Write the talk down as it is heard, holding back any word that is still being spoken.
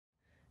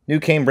New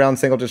Kane Brown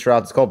single just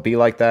dropped. It's called Be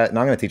Like That, and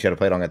I'm going to teach you how to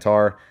play it on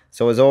guitar.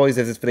 So as always,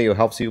 if this video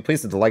helps you,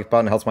 please hit the like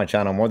button. It helps my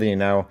channel more than you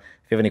know.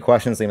 If you have any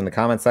questions, leave them in the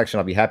comment section.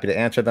 I'll be happy to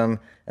answer them.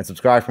 And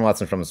subscribe for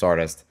lessons from this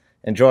artist.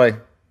 Enjoy!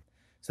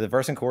 So the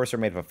verse and chorus are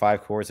made up of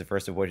 5 chords, the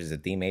first of which is a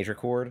D major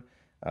chord.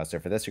 So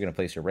for this, you're going to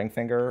place your ring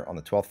finger on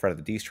the 12th fret of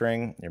the D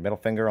string, your middle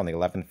finger on the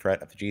 11th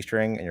fret of the G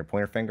string, and your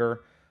pointer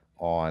finger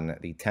on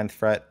the 10th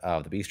fret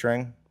of the B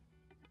string.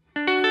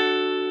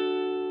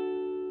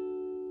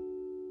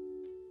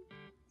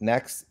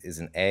 Next is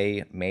an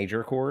A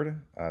major chord.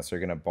 So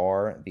you're going to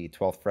bar the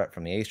 12th fret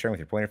from the A string with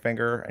your pointer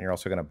finger, and you're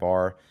also going to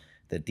bar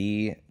the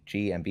D,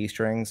 G, and B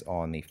strings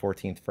on the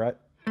 14th fret.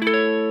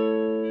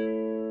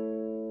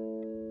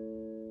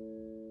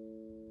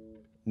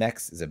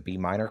 Next is a B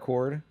minor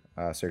chord.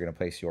 So you're going to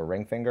place your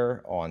ring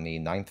finger on the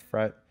 9th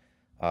fret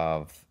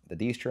of the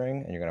D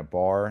string, and you're going to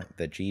bar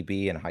the G,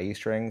 B, and high E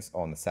strings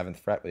on the 7th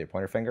fret with your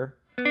pointer finger.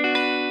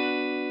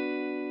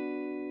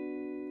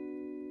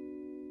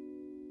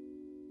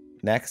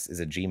 Next is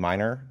a G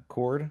minor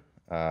chord.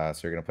 So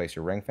you're going to place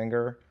your ring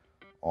finger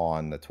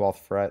on the 12th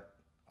fret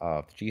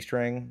of the G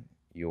string,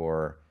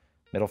 your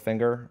middle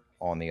finger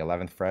on the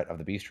 11th fret of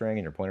the B string,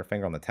 and your pointer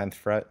finger on the 10th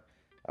fret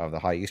of the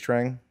high E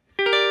string.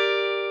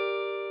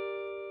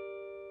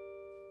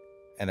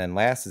 And then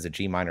last is a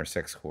G minor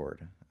 6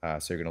 chord.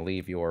 So you're going to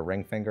leave your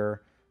ring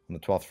finger on the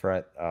 12th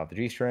fret of the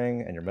G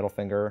string and your middle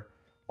finger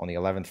on the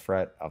 11th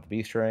fret of the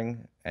B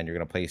string, and you're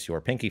going to place your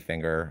pinky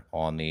finger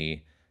on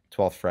the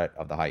 12th fret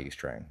of the high E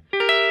string.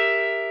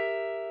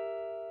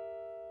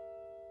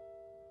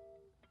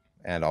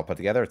 And all put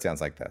together, it sounds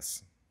like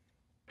this.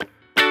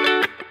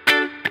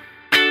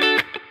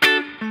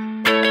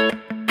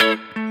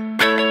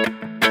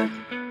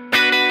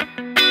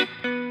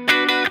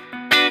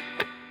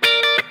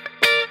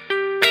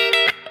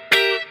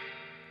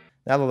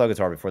 Now the low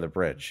guitar before the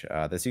bridge.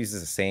 This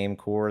uses the same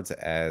chords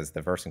as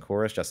the verse and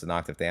chorus, just an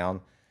octave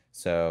down.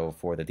 So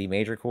for the D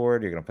major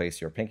chord, you're going to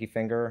place your pinky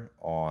finger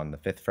on the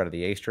 5th fret of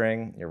the A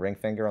string, your ring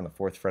finger on the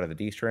 4th fret of the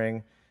D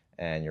string,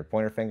 and your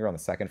pointer finger on the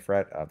 2nd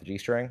fret of the G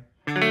string.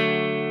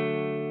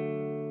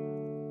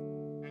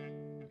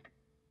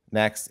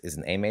 Next is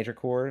an A major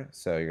chord.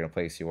 So you're going to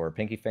place your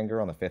pinky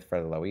finger on the 5th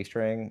fret of the low E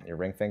string, your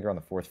ring finger on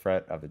the 4th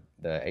fret of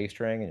the A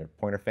string, and your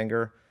pointer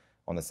finger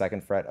on the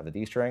 2nd fret of the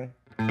D string.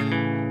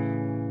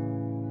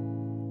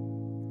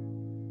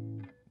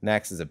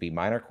 Next is a B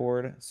minor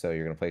chord. So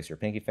you're going to place your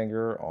pinky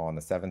finger on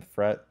the 7th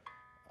fret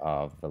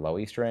of the low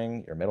E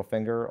string, your middle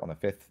finger on the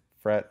 5th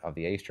fret of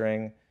the A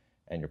string,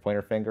 and your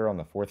pointer finger on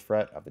the 4th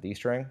fret of the D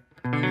string.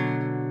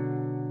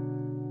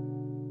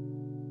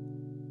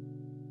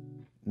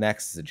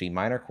 Next is a G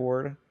minor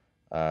chord.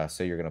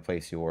 So you're going to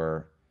place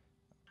your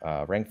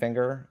ring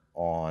finger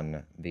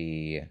on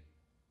the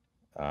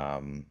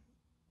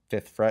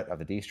 5th fret of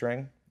the D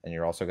string, and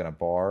you're also going to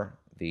bar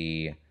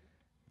the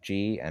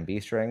G and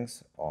B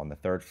strings on the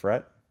 3rd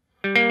fret.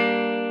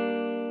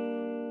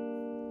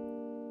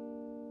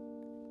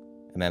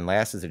 And then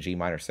last is a G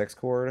minor 6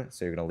 chord.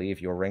 So you're going to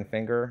leave your ring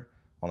finger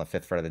on the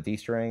 5th fret of the D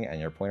string and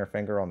your pointer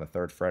finger on the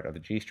 3rd fret of the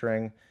G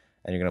string,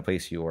 and you're going to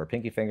place your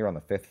pinky finger on the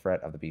 5th fret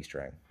of the B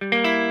string.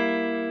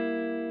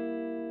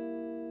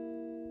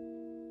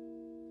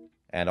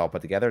 And all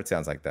put together, it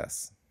sounds like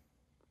this.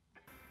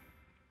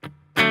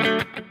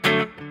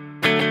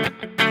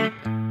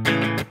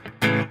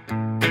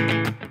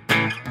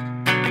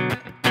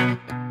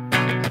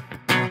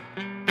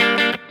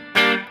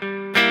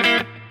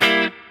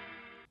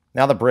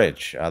 Now the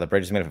bridge. The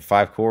bridge is made up of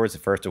 5 chords, the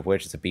first of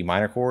which is a B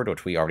minor chord,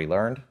 which we already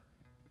learned.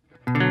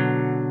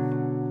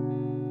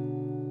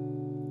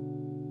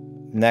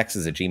 Next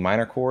is a G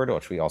minor chord,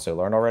 which we also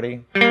learned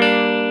already.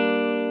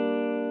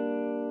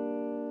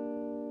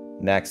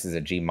 Next is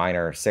a G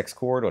minor 6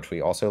 chord, which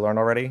we also learned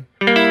already.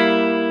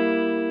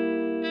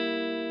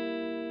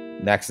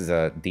 Next is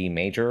a D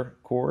major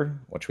chord,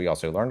 which we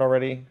also learned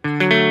already.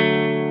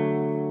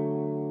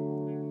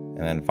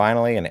 And then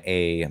finally, an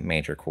A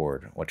major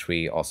chord, which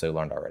we also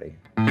learned already.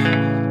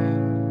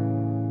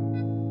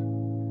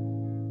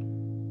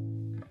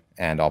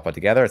 And all put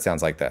together, it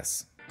sounds like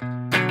this.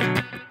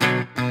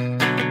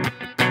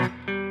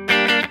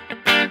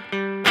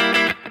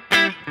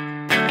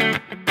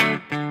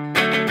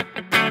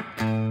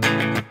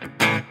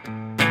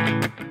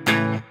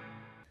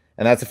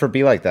 And that's it for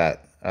Be Like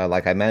That.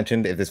 Like I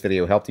mentioned, if this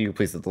video helped you,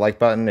 please hit the like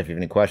button. If you have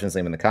any questions,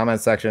 leave them in the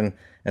comments section.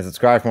 And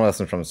subscribe for more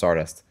lessons from this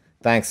artist.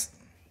 Thanks.